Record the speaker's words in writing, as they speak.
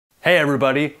Hey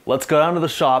everybody, let's go down to the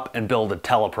shop and build a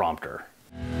teleprompter.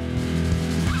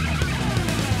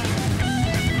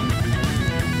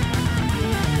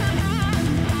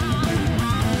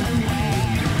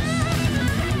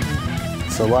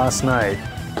 So last night,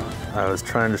 I was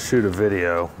trying to shoot a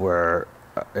video where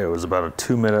it was about a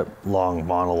 2-minute long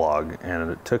monologue, and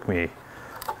it took me,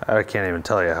 I can't even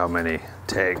tell you how many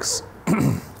takes,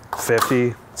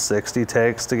 50, 60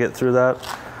 takes to get through that.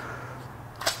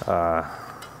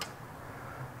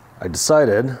 I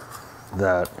decided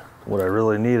that what I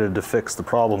really needed to fix the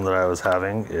problem that I was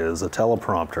having is a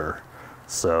teleprompter.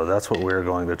 So that's what we're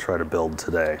going to try to build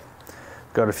today.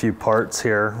 Got a few parts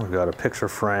here. We've got a picture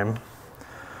frame.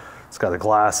 It's got a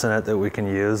glass in it that we can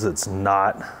use. It's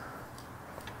not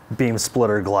beam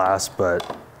splitter glass,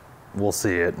 but we'll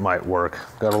see, it might work.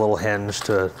 Got a little hinge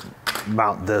to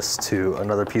mount this to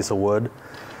another piece of wood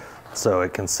so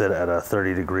it can sit at a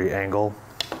 30-degree angle.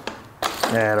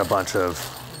 And a bunch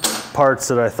of parts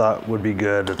that I thought would be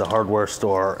good at the hardware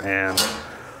store, and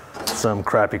some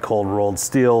crappy cold rolled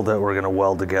steel that we're gonna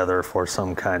weld together for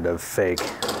some kind of fake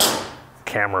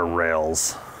camera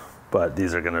rails. But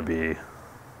these are gonna be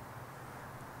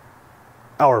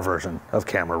our version of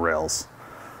camera rails.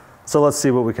 So let's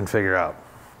see what we can figure out.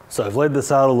 So I've laid this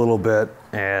out a little bit,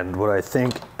 and what I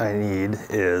think I need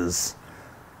is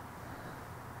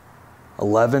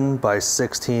 11 by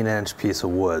 16 inch piece of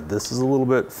wood. This is a little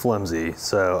bit flimsy,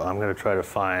 so I'm gonna try to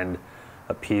find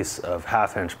a piece of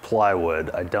 1/2 inch plywood.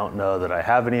 I don't know that I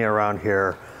have any around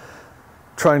here.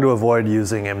 Trying to avoid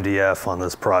using MDF on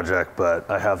this project, but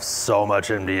I have so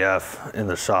much MDF in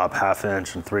the shop, 1/2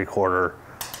 inch and 3/4,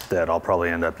 that I'll probably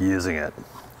end up using it.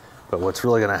 But what's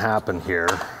really gonna happen here,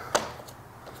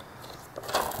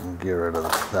 get rid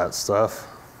of that stuff.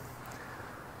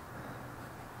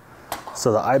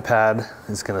 So the iPad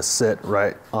is gonna sit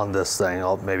right on this thing.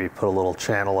 I'll maybe put a little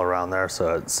channel around there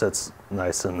so it sits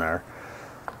nice in there.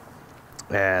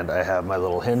 And I have my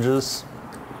little hinges.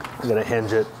 I'm gonna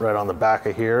hinge it right on the back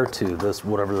of here to this,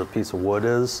 whatever the piece of wood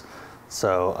is,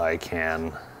 so I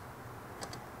can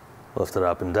lift it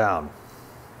up and down.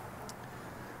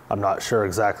 I'm not sure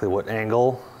exactly what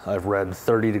angle. I've read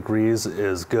 30 degrees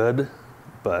is good,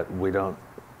 but we don't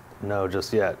know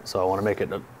just yet. So I wanna make it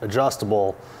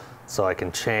adjustable so I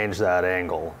can change that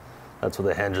angle. That's what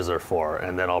the hinges are for.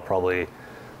 And then I'll probably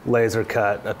laser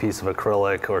cut a piece of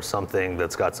acrylic or something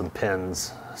that's got some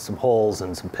pins, some holes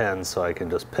and some pins, so I can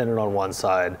just pin it on one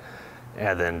side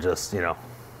and then just, you know,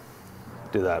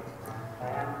 do that.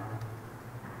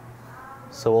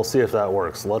 So we'll see if that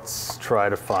works. Let's try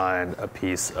to find a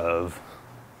piece of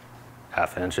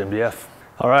 1/2 inch MDF.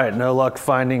 All right, no luck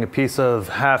finding a piece of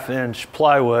 1/2 inch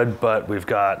plywood, but we've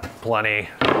got plenty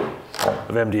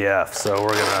of MDF. So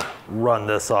we're gonna run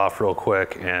this off real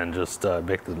quick and just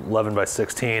make the 11 by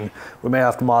 16. We may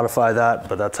have to modify that,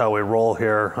 but that's how we roll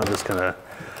here. I'm just gonna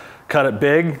cut it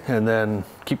big and then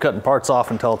keep cutting parts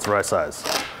off until it's the right size.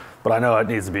 But I know it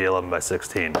needs to be 11 by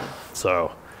 16.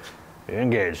 So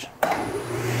engage.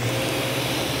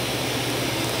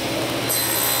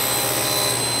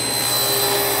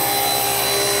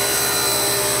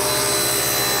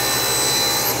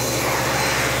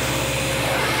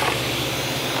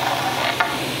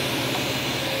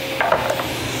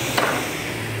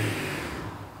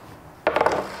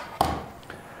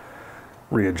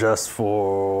 Readjust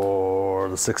for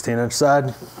the 16 inch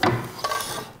side.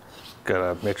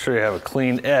 Gotta make sure you have a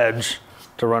clean edge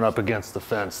to run up against the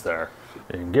fence there.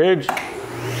 Engage.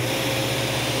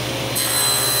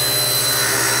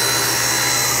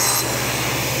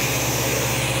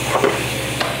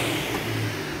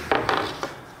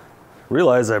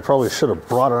 Realize I probably should have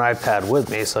brought an iPad with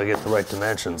me so I get the right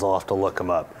dimensions. I'll have to look them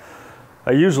up.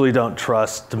 I usually don't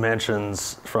trust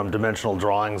dimensions from dimensional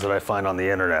drawings that I find on the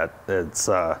internet. It's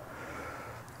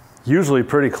usually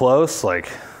pretty close.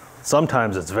 Like,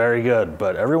 sometimes it's very good,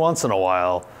 but every once in a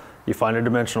while you find a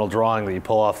dimensional drawing that you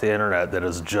pull off the internet that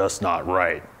is just not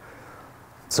right.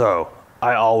 So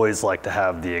I always like to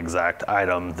have the exact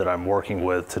item that I'm working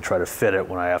with to try to fit it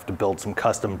when I have to build some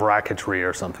custom bracketry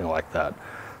or something like that.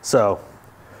 So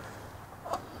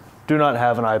do not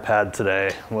have an iPad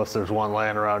today, unless there's one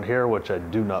laying around here, which I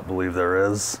do not believe there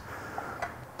is.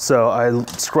 So I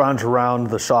scrounge around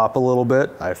the shop a little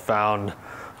bit. I found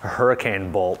a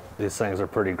hurricane bolt. These things are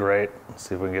pretty great. Let's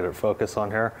see if we can get it focused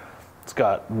on here. It's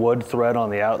got wood thread on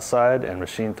the outside and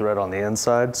machine thread on the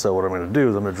inside. So what I'm gonna do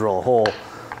is I'm gonna drill a hole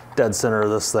dead center of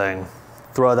this thing,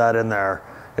 throw that in there.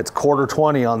 It's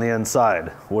 1/4-20 on the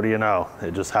inside. What do you know?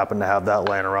 It just happened to have that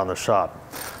laying around the shop.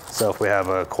 So if we have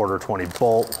a 1/4-20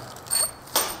 bolt,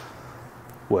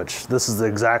 which this is the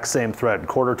exact same thread.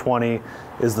 1/4-20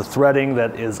 is the threading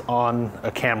that is on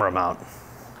a camera mount.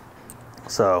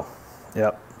 So,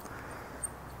 yep,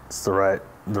 it's the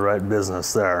right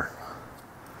business there.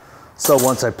 So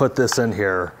once I put this in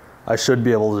here, I should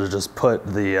be able to just put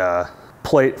the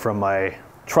plate from my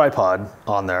tripod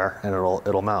on there and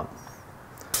it'll mount.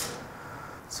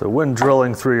 So when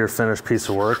drilling through your finished piece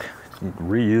of work, you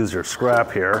reuse your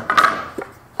scrap here.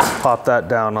 Pop that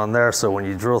down on there so when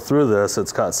you drill through this,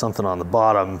 it's got something on the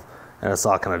bottom and it's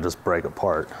not going to just break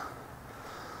apart.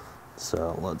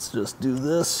 So let's just do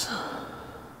this.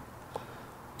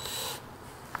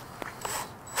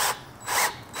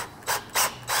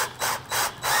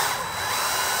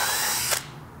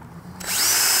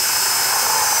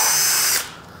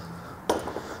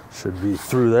 Should be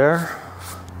through there.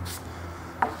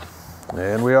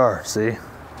 And we are, see?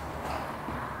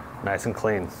 Nice and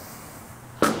clean.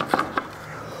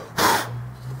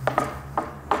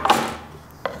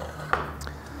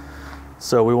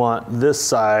 So we want this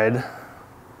side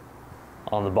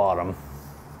on the bottom.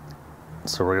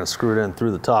 So we're gonna screw it in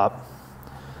through the top.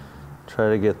 Try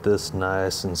to get this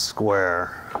nice and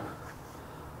square.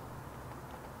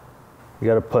 You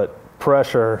gotta put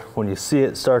pressure when you see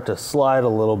it start to slide a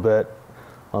little bit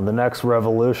on the next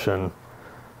revolution.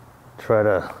 Try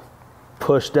to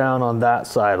push down on that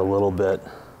side a little bit.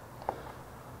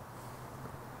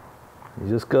 You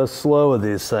just go slow with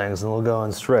these things and they'll go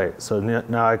in straight. So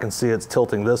now I can see it's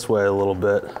tilting this way a little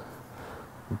bit.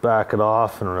 Back it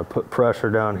off and I'm gonna put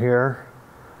pressure down here.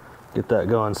 Get that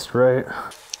going straight.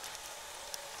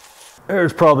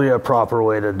 There's probably a proper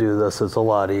way to do this. It's a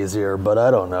lot easier, but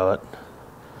I don't know it.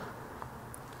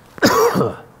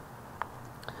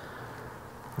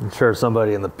 I'm sure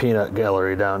somebody in the peanut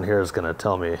gallery down here is gonna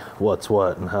tell me what's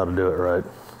what and how to do it right.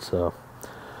 So,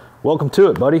 welcome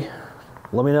to it, buddy.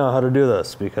 Let me know how to do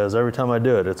this because every time I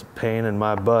do it, it's a pain in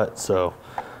my butt, so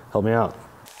help me out.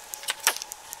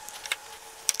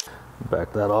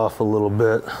 Back that off a little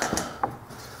bit.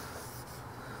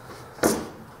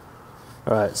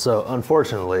 All right, so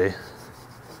unfortunately,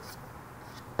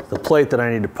 the plate that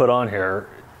I need to put on here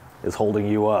is holding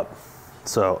you up.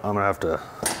 So I'm gonna have to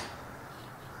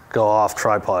go off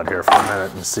tripod here for a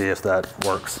minute and see if that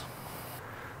works.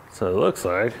 So it looks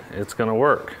like it's gonna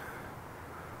work.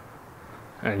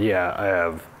 And yeah, I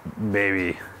have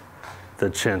maybe the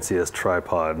chintziest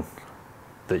tripod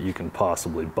that you can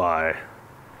possibly buy,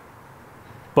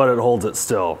 but it holds it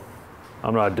still.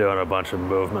 I'm not doing a bunch of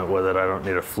movement with it. I don't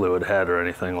need a fluid head or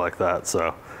anything like that.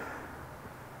 So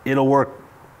it'll work,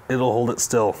 it'll hold it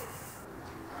still.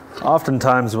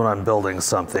 Oftentimes when I'm building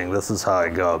something, this is how I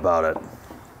go about it.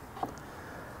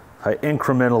 I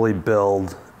incrementally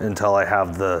build until I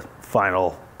have the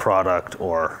final product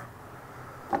or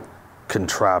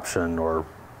contraption or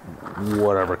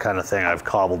whatever kind of thing I've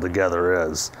cobbled together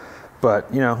is.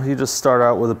 But you know, you just start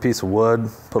out with a piece of wood,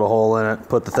 put a hole in it,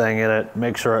 put the thing in it,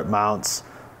 make sure it mounts.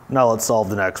 Now let's solve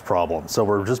the next problem. So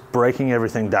we're just breaking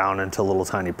everything down into little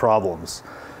tiny problems.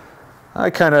 I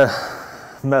kind of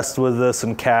messed with this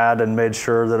in CAD and made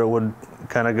sure that it would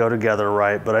kind of go together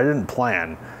right, but I didn't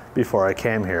plan before I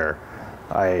came here.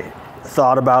 I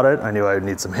thought about it. I knew I'd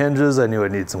need some hinges. I knew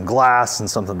I'd need some glass and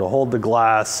something to hold the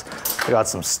glass. I got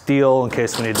some steel in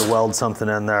case we need to weld something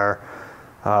in there.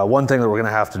 One thing that we're gonna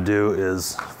have to do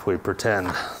is, if we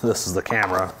pretend this is the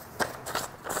camera's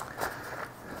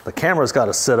got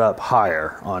to sit up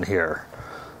higher on here.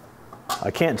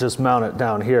 I can't just mount it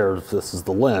down here if this is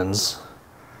the lens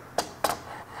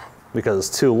because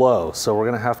it's too low. So we're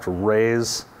gonna have to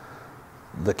raise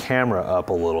the camera up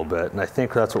a little bit, and I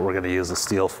think that's what we're going to use the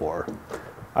steel for.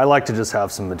 I like to just have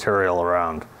some material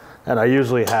around, and I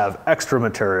usually have extra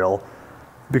material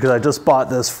because I just bought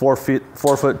this 4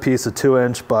 foot piece of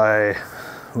 2" by,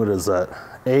 what is that,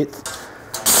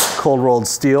 1/8 cold rolled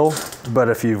steel. But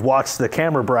if you've watched the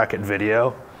camera bracket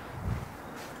video,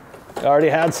 I already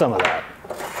had some of that.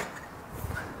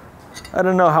 I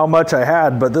don't know how much I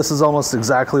had, but this is almost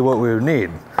exactly what we would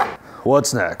need.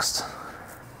 What's next?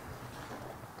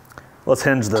 Let's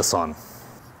hinge this on.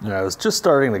 And I was just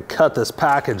starting to cut this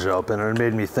package open and it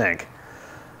made me think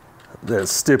that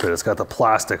it's stupid. It's got the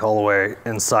plastic all the way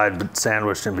inside but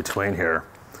sandwiched in between here.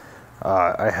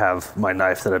 I have my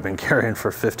knife that I've been carrying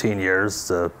for 15 years.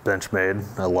 It's a Benchmade.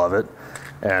 I love it.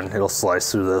 And it'll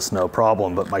slice through this no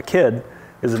problem. But my kid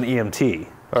is an EMT,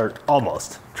 or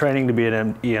almost, training to be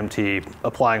an EMT,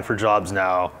 applying for jobs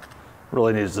now.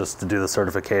 Really needs just to do the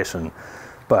certification.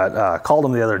 But called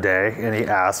him the other day and he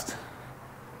asked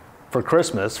for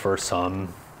Christmas for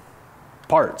some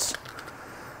parts.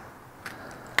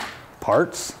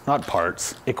 Parts? Not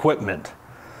parts, equipment.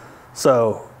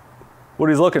 So What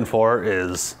he's looking for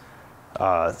is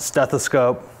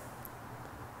stethoscope,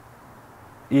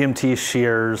 EMT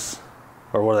shears,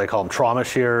 or what do they call them, trauma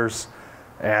shears,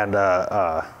 and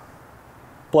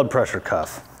blood pressure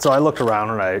cuff. So I looked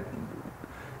around and I,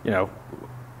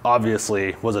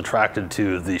 obviously was attracted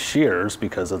to the shears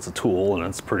because it's a tool and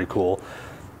it's pretty cool.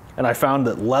 And I found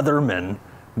that Leatherman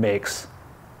makes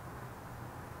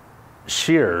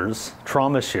shears,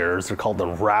 trauma shears. They're called the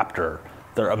Raptor.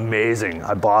 They're amazing.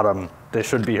 I bought them. They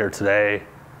should be here today,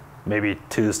 maybe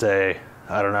Tuesday.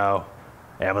 I don't know.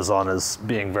 Amazon is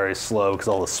being very slow because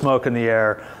all the smoke in the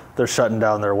air. They're shutting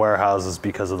down their warehouses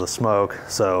because of the smoke.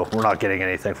 So we're not getting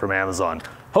anything from Amazon.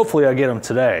 Hopefully I get them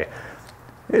today.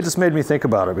 It just made me think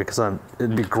about it because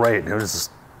it'd be great. It would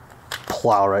just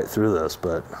plow right through this,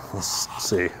 but let's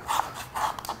see.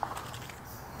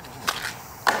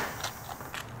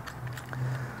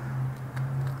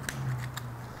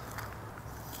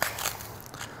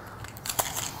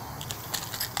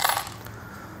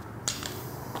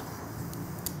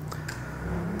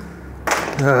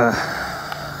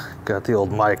 Got the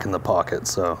old mic in the pocket,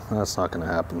 so that's not going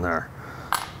to happen there.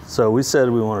 So we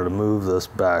said we wanted to move this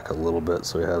back a little bit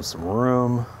so we have some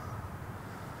room.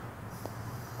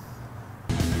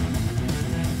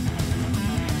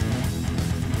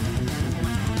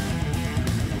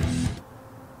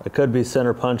 I could be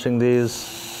center punching these,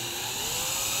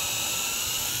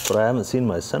 but I haven't seen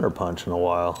my center punch in a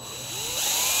while.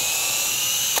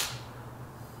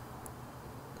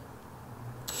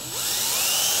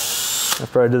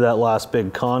 After I did that last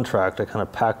big contract, I kind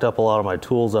of packed up a lot of my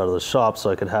tools out of the shop so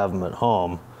I could have them at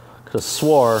home. Could have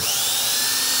swore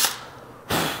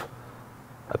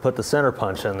I put the center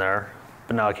punch in there,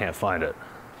 but now I can't find it.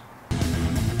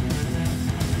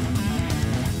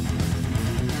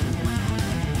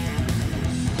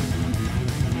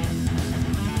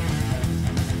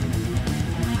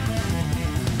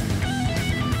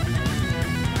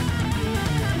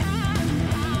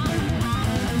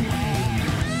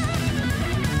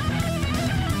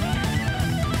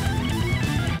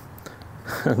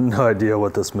 No idea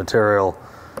what this material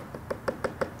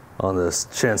on this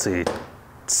Chancy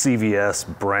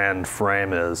CVS brand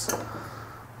frame is.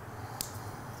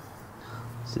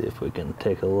 See if we can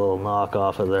take a little knock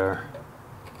off of there.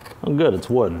 Oh good, it's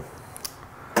wood.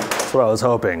 That's what I was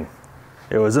hoping.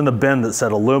 It was in the bin that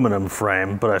said aluminum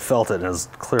frame, but I felt it and it was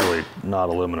clearly not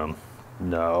aluminum.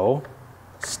 No,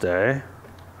 stay.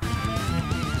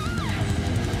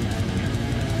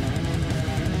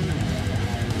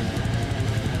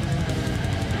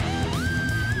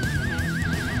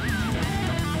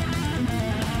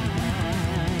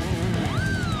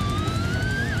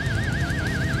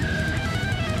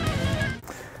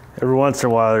 Every once in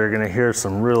a while, you're gonna hear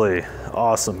some really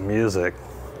awesome music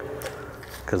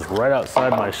because right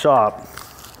outside my shop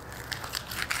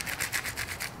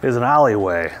is an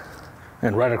alleyway,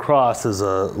 and right across is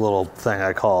a little thing I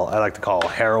like to call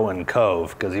Heroin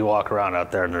Cove because you walk around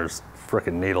out there and there's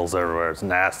frickin' needles everywhere. It's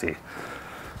nasty.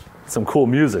 Some cool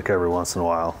music every once in a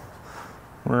while.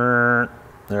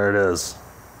 There it is.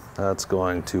 That's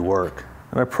going to work.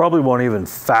 And I probably won't even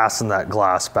fasten that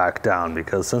glass back down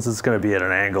because since it's going to be at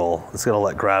an angle, it's going to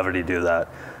let gravity do that.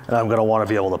 And I'm going to want to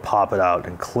be able to pop it out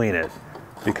and clean it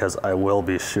because I will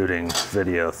be shooting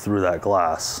video through that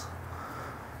glass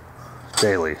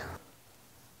daily.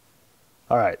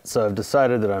 All right, so I've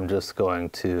decided that I'm just going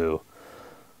to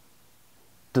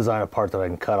design a part that I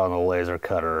can cut on the laser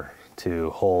cutter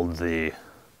to hold the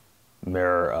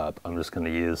mirror up. I'm just going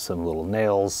to use some little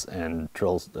nails and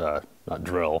not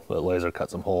drill, but laser cut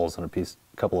some holes in a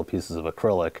couple of pieces of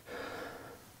acrylic.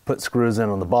 Put screws in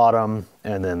on the bottom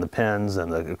and then the pins,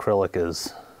 and the acrylic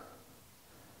is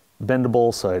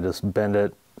bendable, so I just bend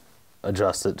it,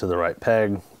 adjust it to the right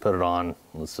peg, put it on.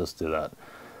 Let's just do that.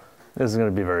 This is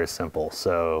going to be very simple.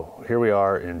 So here we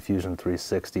are in Fusion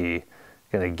 360,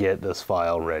 going to get this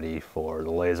file ready for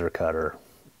the laser cutter.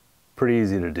 Pretty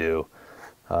easy to do.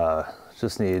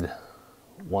 Just need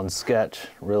one sketch,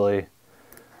 really.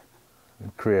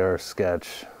 Create our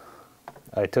sketch.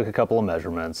 I took a couple of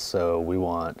measurements, so we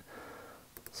want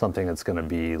something that's going to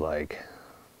be like,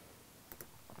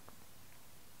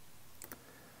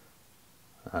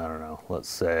 I don't know, let's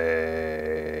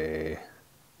say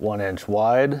 1 inch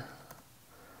wide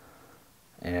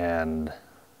and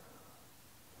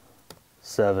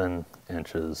 7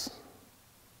 inches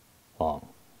long.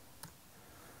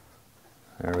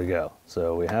 There we go.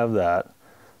 So we have that.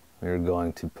 We're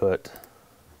going to put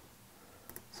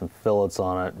some fillets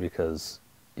on it because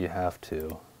you have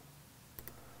to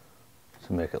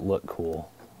make it look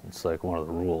cool. It's like one of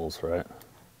the rules, right?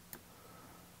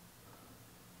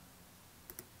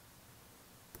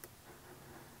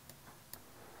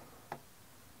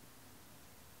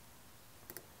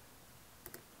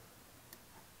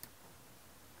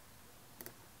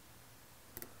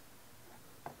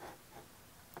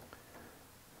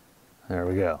 There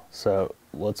we go. So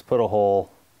let's put a hole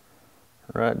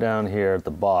right down here at the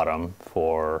bottom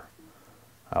for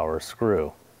our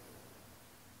screw.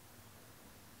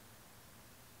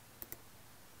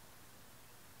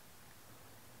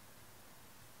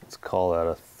 Let's call that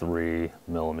a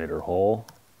 3mm hole.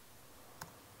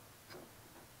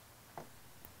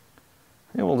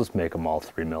 And we'll just make them all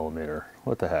 3mm.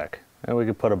 What the heck? And we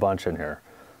can put a bunch in here.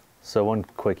 So one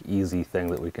quick easy thing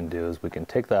that we can do is we can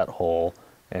take that hole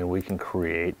and we can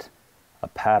create a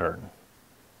pattern.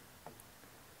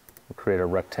 We'll create a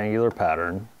rectangular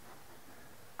pattern.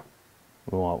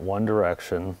 We want one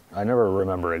direction. I never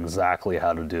remember exactly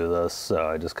how to do this, so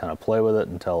I just kind of play with it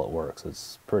until it works.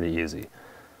 It's pretty easy.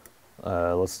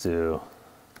 Let's do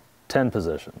 10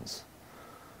 positions.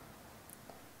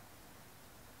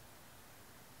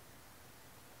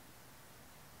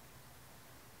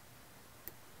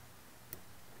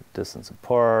 Distance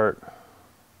apart,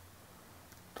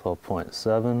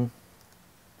 12.7.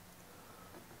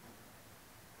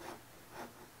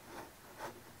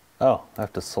 Oh, I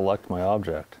have to select my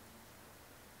object.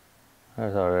 I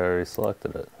thought I already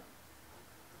selected it.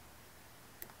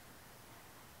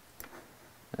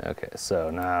 Okay, so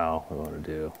now we want to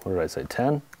do, what did I say,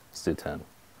 10? Let's do 10.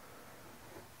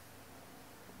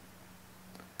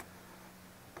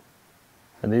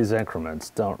 And these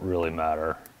increments don't really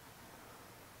matter.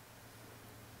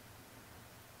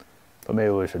 But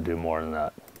maybe we should do more than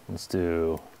that. Let's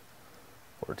do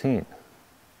 14.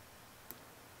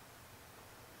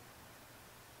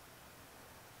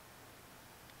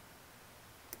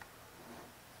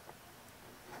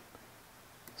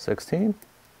 16?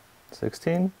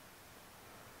 16?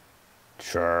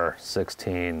 Sure,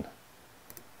 16.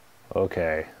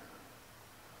 Okay.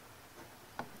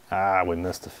 Ah, we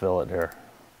missed a fillet here.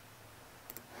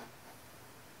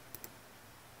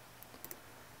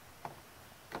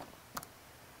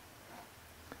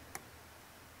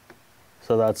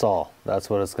 So that's all. That's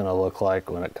what it's going to look like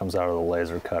when it comes out of the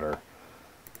laser cutter.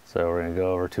 So we're going to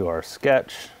go over to our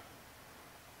sketch,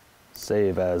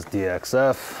 save as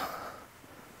DXF.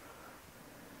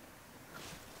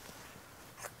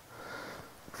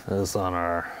 This on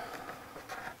our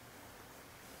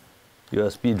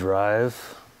USB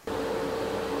drive.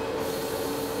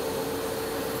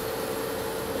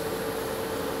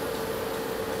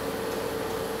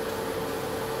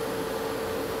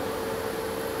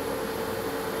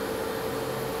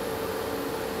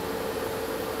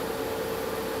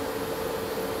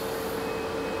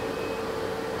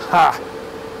 Ha!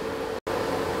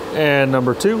 And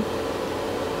number 2.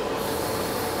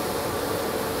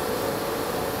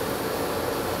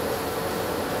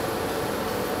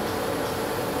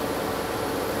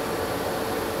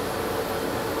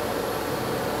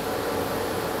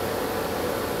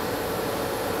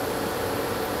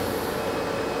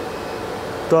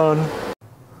 Done.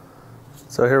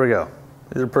 So here we go.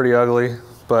 These are pretty ugly,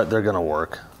 but they're gonna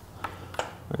work.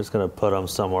 I'm just gonna put them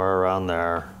somewhere around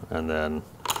there, and then,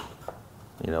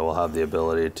 you know, we'll have the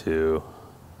ability to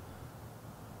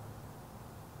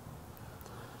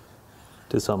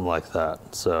do something like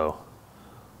that. So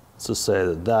let's just say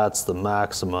that that's the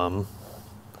maximum.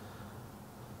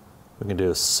 We can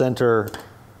do a center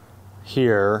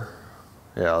here.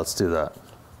 Yeah, let's do that.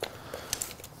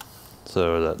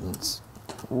 So that's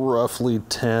roughly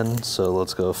 10, so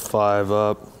let's go 5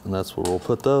 up, and that's where we'll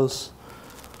put those.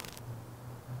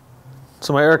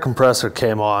 So my air compressor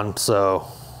came on, so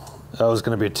that was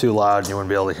going to be too loud and you wouldn't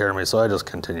be able to hear me, so I just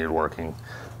continued working.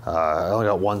 I only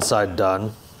got one side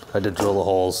done. I did drill the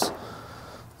holes,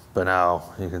 but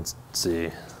now you can see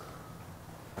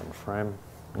in the frame.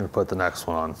 I'm going to put the next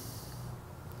one on.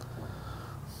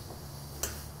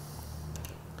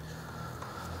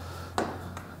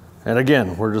 And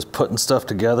again, we're just putting stuff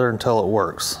together until it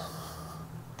works.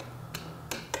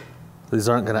 These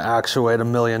aren't going to actuate a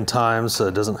million times, so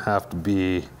it doesn't have to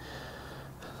be the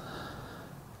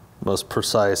most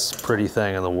precise, pretty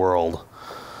thing in the world.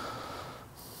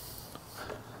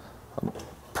 I'm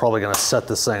probably going to set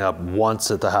this thing up once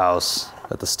at the house,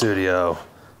 at the studio,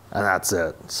 and that's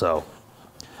it. So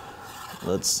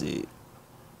let's see.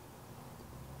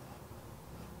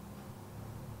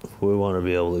 If we want to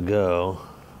be able to go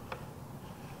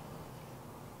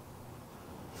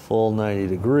full 90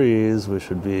 degrees, we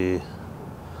should be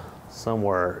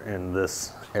somewhere in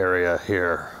this area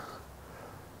here.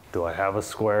 Do I have a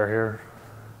square here?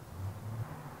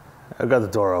 I've got the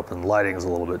door open. Lighting's a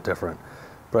little bit different.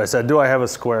 But I said, do I have a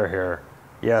square here?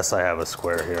 Yes, I have a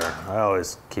square here. I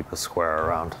always keep a square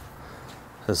around.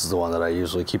 This is the one that I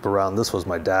usually keep around. This was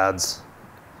my dad's.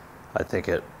 I think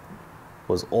it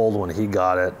was old when he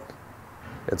got it.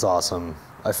 It's awesome.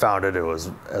 I found it was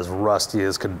as rusty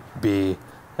as could be,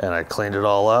 and I cleaned it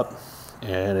all up,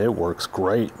 and it works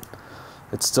great.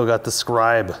 It's still got the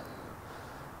scribe.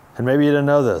 And maybe you didn't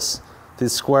know this.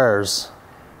 These squares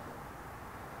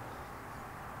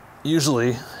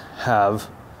usually have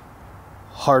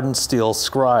hardened steel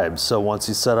scribes. So once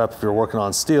you set up, if you're working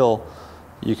on steel,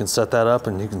 you can set that up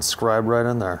and you can scribe right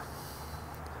in there.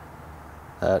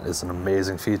 That is an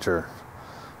amazing feature.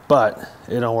 But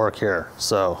it don't work here.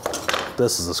 So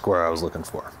this is the square I was looking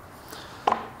for.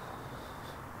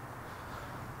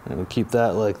 And we keep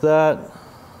that like that.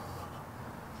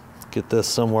 Get this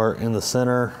somewhere in the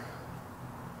center.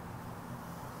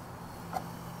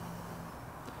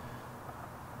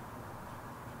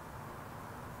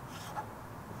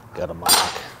 Got a mock.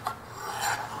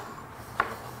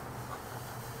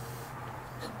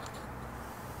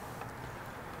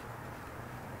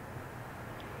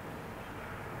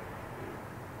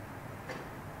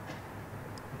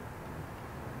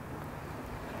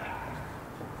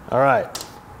 All right,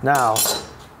 now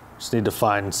just need to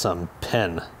find some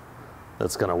pin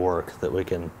that's gonna work, that we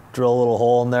can drill a little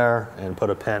hole in there and put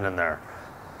a pin in there.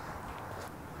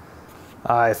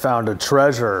 I found a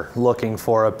treasure looking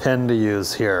for a pin to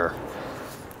use here.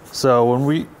 So when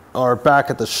we are back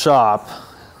at the shop,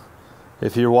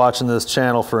 if you're watching this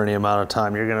channel for any amount of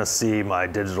time, you're gonna see my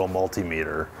digital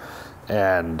multimeter.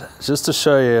 And just to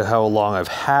show you how long I've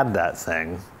had that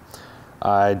thing,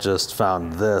 I just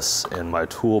found this in my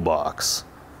toolbox.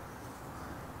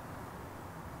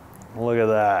 Look at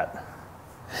that.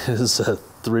 It is a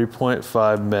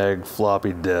 3.5 meg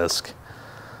floppy disk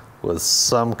with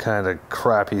some kind of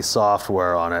crappy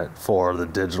software on it for the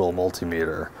digital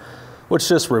multimeter, which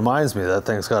just reminds me that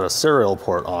thing's got a serial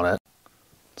port on it.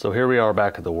 So here we are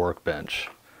back at the workbench.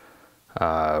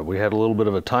 We had a little bit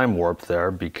of a time warp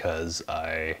there because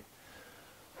I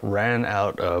ran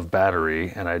out of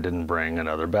battery and I didn't bring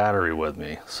another battery with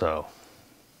me. So,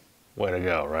 way to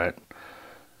go, right?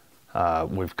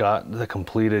 We've got the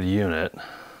completed unit.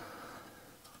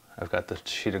 I've got the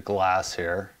sheet of glass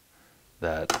here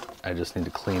that I just need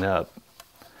to clean up.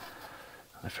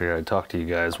 I figured I'd talk to you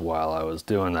guys while I was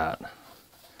doing that.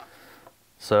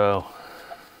 So,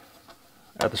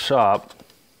 at the shop,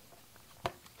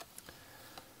 I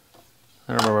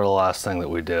don't remember the last thing that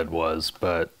we did was,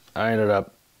 but I ended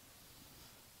up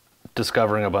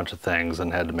discovering a bunch of things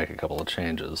and had to make a couple of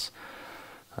changes.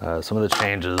 Some of the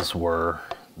changes were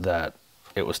that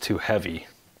it was too heavy.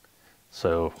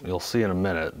 So you'll see in a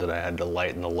minute that I had to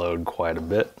lighten the load quite a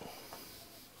bit.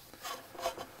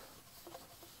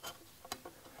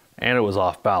 And it was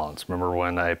off balance. Remember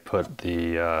when I put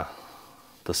the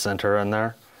center in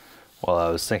there? Well, I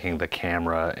was thinking the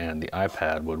camera and the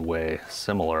iPad would weigh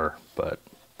similar, but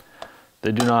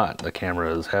they do not. The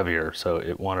camera is heavier, so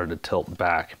it wanted to tilt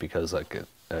back because, like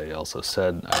I also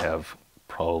said, I have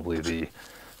probably the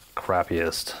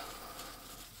crappiest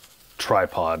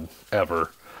tripod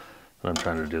ever that I'm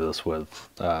trying to do this with.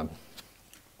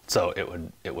 So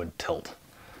it would tilt.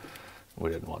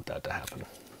 We didn't want that to happen.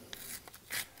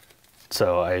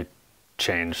 So I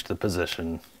changed the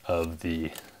position of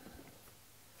the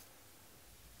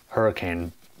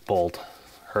hurricane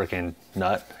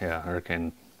nut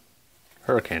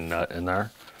in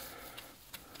there.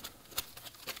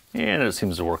 And it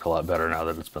seems to work a lot better now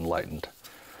that it's been lightened.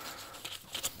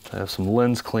 I have some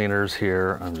lens cleaners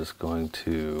here. I'm just going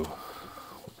to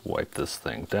wipe this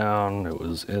thing down. It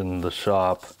was in the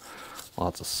shop.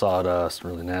 Lots of sawdust,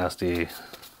 really nasty.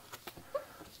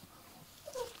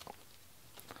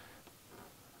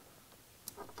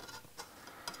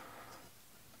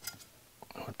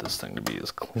 I want this thing to be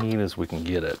as clean as we can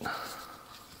get it.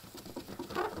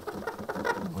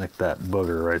 Like that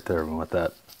booger right there, we want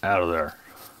that out of there.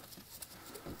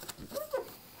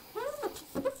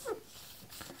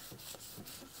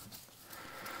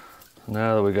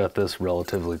 Now that we got this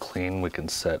relatively clean, we can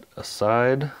set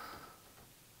aside.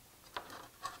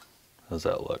 How's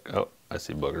that look? Oh, I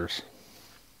see boogers.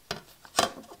 I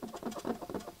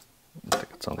think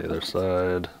it's on the other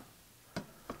side.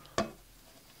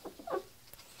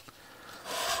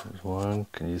 There's one.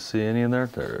 Can you see any in there?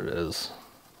 There it is.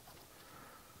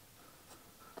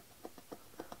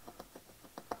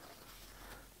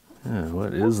 Yeah,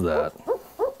 what is that?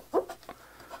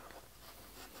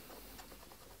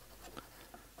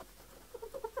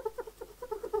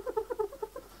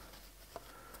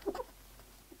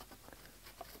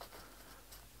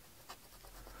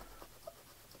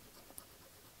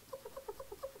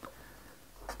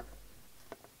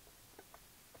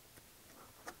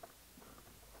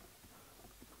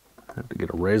 I have to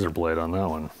get a razor blade on that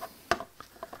one.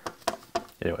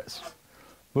 Anyways,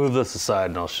 move this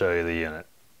aside and I'll show you the unit.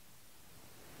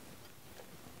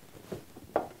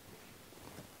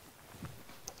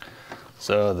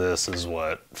 So this is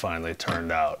what finally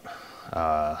turned out.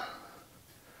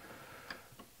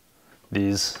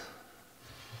 These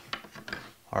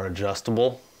are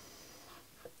adjustable,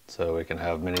 so we can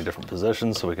have many different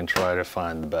positions, so we can try to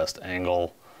find the best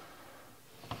angle.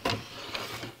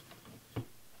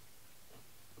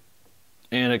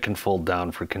 And it can fold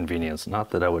down for convenience.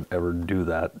 Not that I would ever do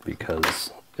that,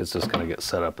 because it's just going to get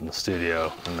set up in the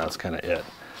studio, and that's kind of it.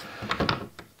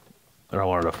 But I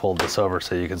wanted to fold this over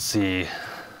so you can see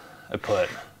I put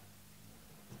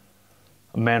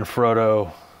a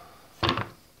Manfrotto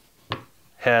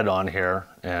head on here,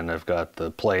 and I've got the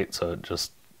plate, so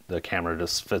the camera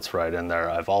just fits right in there.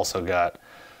 I've also got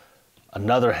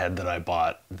another head that I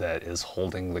bought that is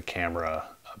holding the camera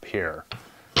up here.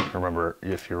 Remember,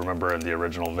 if you remember in the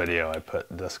original video, I put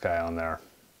this guy on there.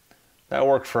 That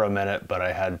worked for a minute, but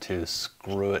I had to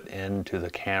screw it into the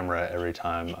camera every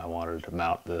time I wanted to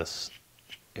mount this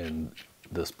in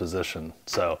this position.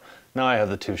 So now I have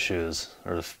the two shoes,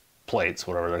 or the plates,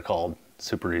 whatever they're called,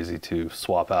 super easy to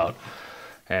swap out.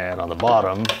 And on the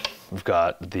bottom, we've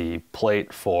got the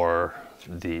plate for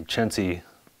the chintzy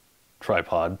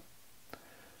tripod,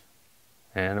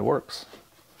 and it works.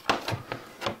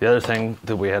 The other thing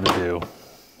that we had to do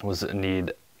was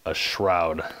need a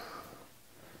shroud.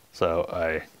 So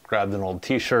I grabbed an old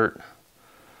t-shirt,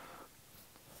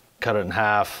 cut it in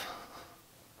half,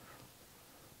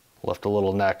 left a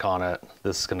little neck on it.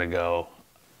 This is gonna go,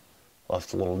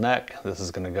 left a little neck. This is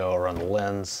gonna go around the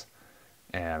lens,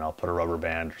 and I'll put a rubber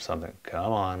band or something.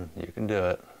 Come on, you can do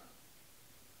it.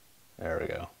 There we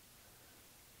go.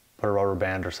 Put a rubber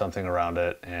band or something around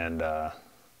it, and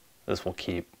this will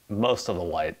keep most of the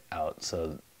light out.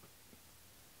 So,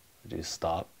 did you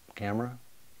stop camera?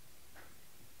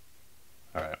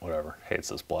 All right, whatever, hates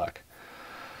this black.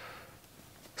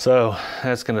 So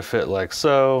that's gonna fit like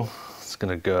so. It's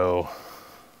gonna go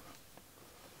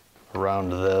around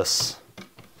this.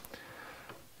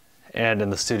 And in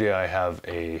the studio, I have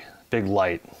a big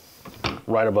light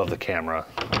right above the camera.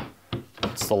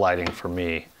 It's the lighting for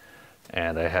me.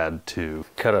 And I had to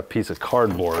cut a piece of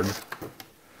cardboard,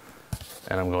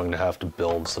 and I'm going to have to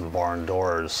build some barn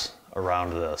doors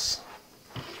around this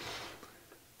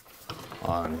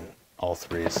on all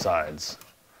three sides.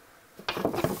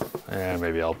 And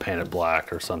maybe I'll paint it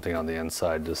black or something on the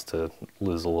inside just to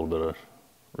lose a little bit of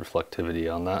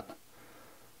reflectivity on that.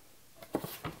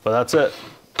 But that's it.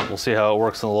 We'll see how it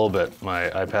works in a little bit. My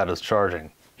iPad is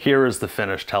charging. Here is the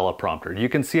finished teleprompter. You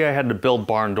can see I had to build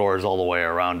barn doors all the way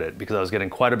around it because I was getting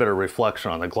quite a bit of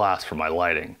reflection on the glass for my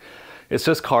lighting. It's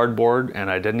just cardboard,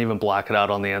 and I didn't even black it out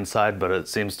on the inside, but it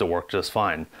seems to work just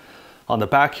fine. On the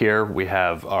back here, we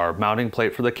have our mounting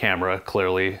plate for the camera.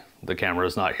 Clearly, the camera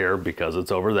is not here because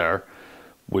it's over there.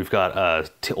 We've got a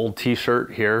old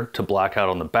t-shirt here to black out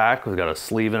on the back. We've got a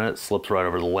sleeve in it, slips right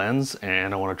over the lens,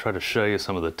 and I want to try to show you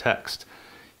some of the text.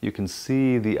 You can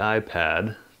see the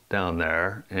iPad down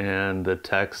there, and the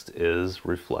text is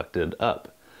reflected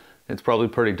up. It's probably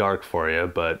pretty dark for you,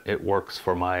 but it works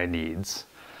for my needs.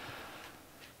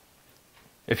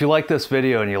 If you like this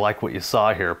video and you like what you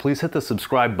saw here, please hit the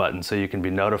subscribe button so you can be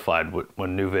notified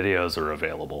when new videos are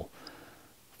available.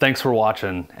 Thanks for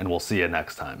watching, and we'll see you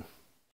next time.